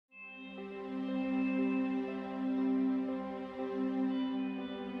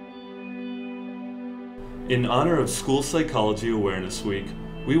In honor of School Psychology Awareness Week,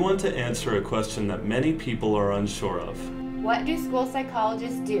 we want to answer a question that many people are unsure of. What do school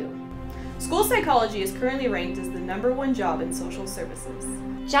psychologists do? School psychology is currently ranked as the #1 job in social services.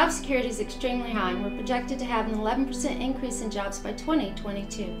 Job security is extremely high, and we're projected to have an 11% increase in jobs by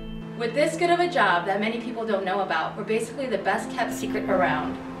 2022. With this good of a job that many people don't know about, we're basically the best kept secret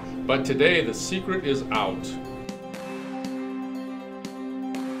around. But today the secret is out.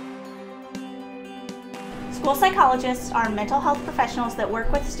 School psychologists are mental health professionals that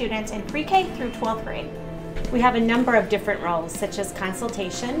work with students in pre-K through 12th grade. We have a number of different roles, such as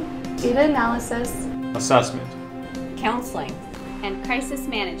consultation, Data analysis, Assessment, counseling, and crisis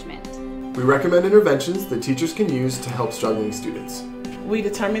management. We recommend interventions that teachers can use to help struggling students. We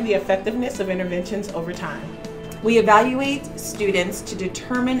determine the effectiveness of interventions over time. We evaluate students to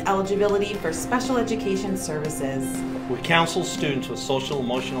determine eligibility for special education services. We counsel students with social and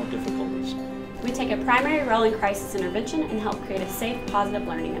emotional difficulties. We take a primary role in crisis intervention and help create a safe, positive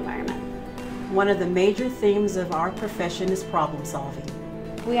learning environment. One of the major themes of our profession is problem solving.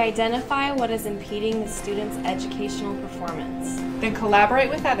 We identify what is impeding the student's educational performance. Then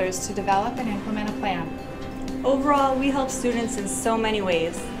collaborate with others to develop and implement a plan. Overall, we help students in so many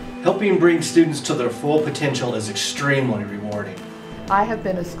ways. Helping bring students to their full potential is extremely rewarding. I have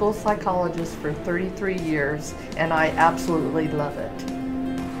been a school psychologist for 33 years and I absolutely love it.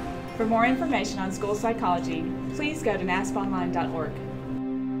 For more information on school psychology, please go to nasponline.org.